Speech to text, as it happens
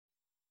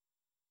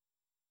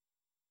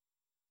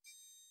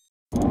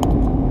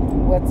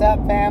What's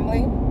up,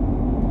 family?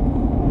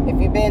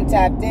 If you've been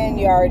tapped in,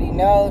 you already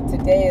know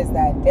today is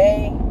that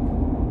day.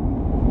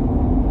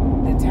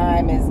 The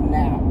time is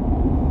now.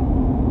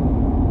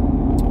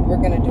 We're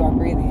going to do our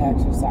breathing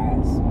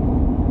exercise.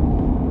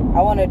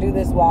 I want to do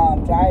this while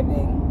I'm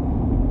driving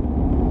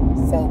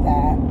so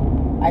that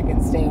I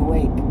can stay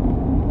awake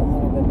a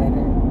little bit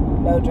better.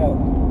 No joke.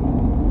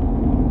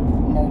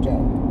 No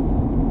joke.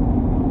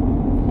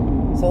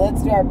 So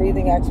let's do our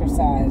breathing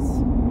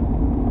exercise.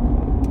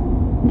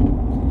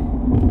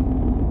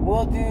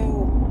 We'll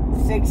do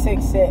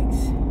 666.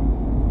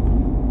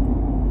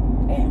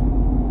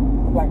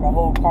 Damn. Looked like a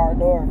whole car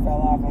door fell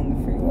off on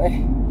the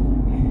freeway.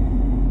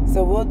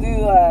 So we'll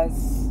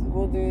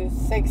do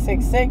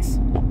 666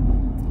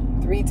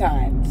 3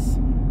 times.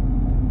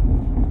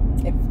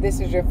 If this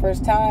is your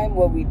first time,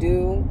 what we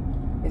do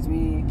is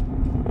we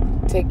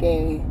take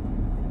a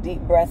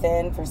deep breath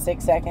in for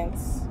 6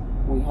 seconds.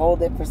 We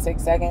hold it for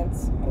 6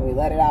 seconds, and we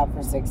let it out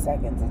for 6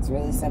 seconds. It's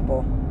really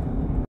simple.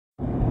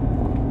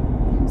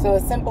 So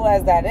as simple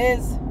as that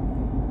is,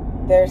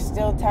 there's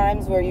still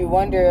times where you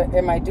wonder,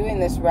 am I doing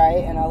this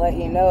right? And I'll let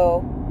you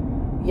know,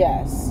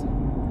 yes.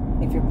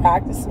 If you're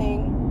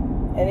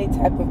practicing any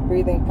type of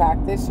breathing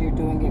practice, you're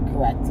doing it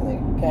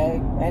correctly,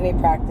 okay? Any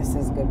practice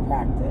is good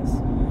practice.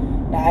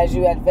 Now, as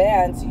you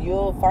advance,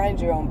 you'll find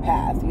your own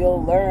path.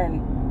 You'll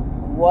learn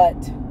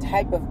what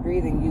type of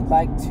breathing you'd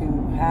like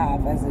to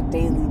have as a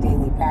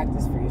daily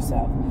practice for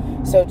yourself.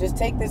 So just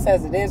take this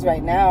as it is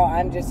right now.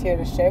 I'm just here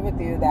to share with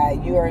you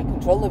that you are in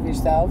control of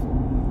yourself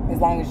as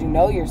long as you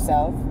know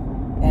yourself.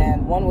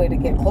 And one way to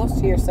get close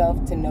to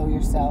yourself, to know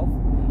yourself,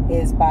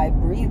 is by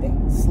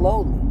breathing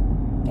slowly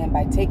and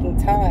by taking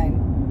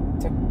time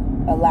to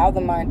allow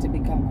the mind to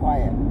become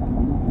quiet.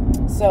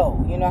 So,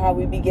 you know how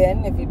we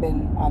begin if you've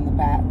been on the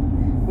path.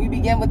 We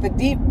begin with a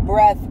deep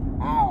breath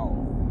out.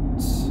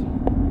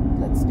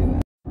 Let's do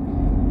it.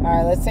 All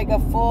right, let's take a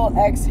full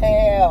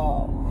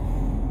exhale.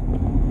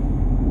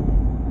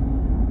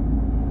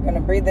 Gonna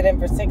breathe it in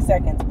for 6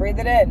 seconds. Breathe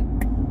it in.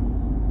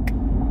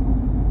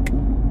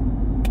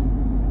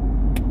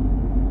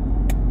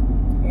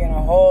 You're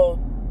gonna hold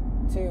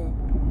 2,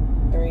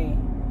 3,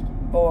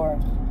 4,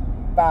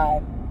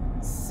 5,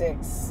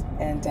 6,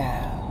 and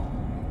out.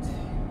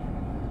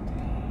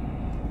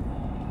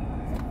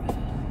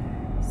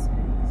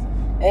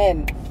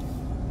 In.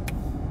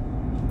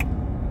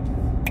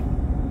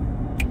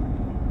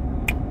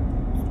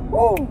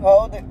 Woo,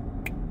 hold it.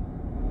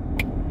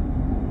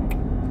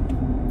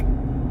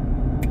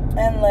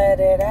 And let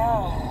it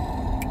out.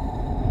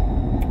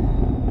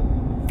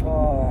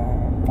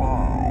 4,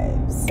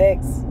 5,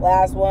 6.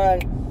 Last one.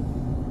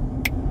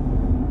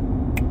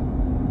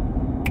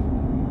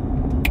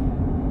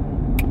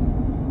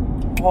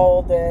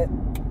 Hold it.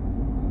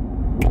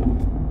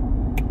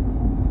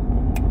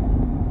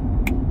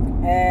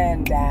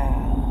 And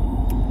down.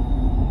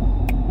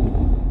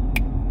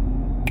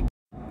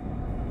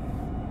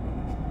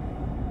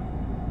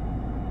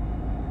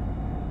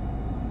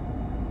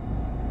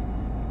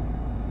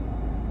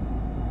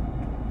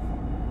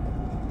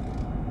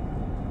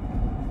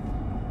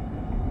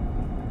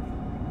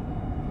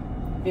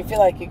 If you feel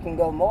like you can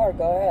go more,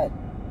 go ahead.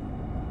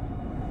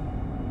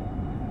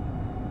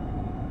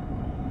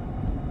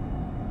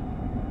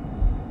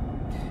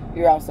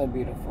 You're also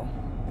beautiful.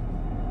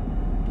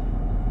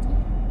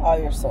 All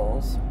your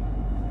souls.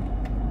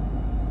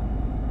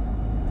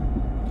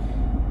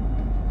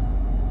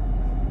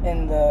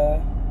 In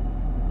the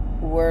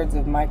words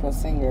of Michael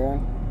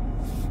Singer,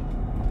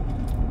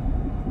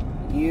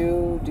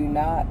 you do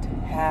not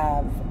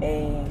have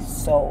a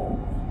soul.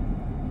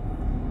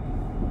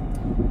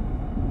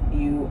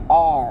 You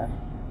are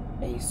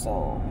a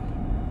soul.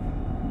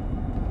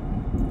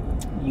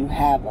 You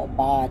have a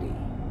body.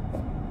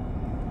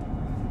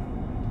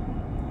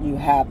 You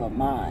have a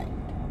mind.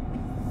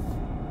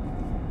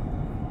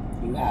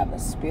 You have a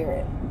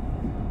spirit.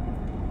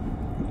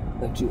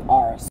 But you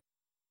are a soul.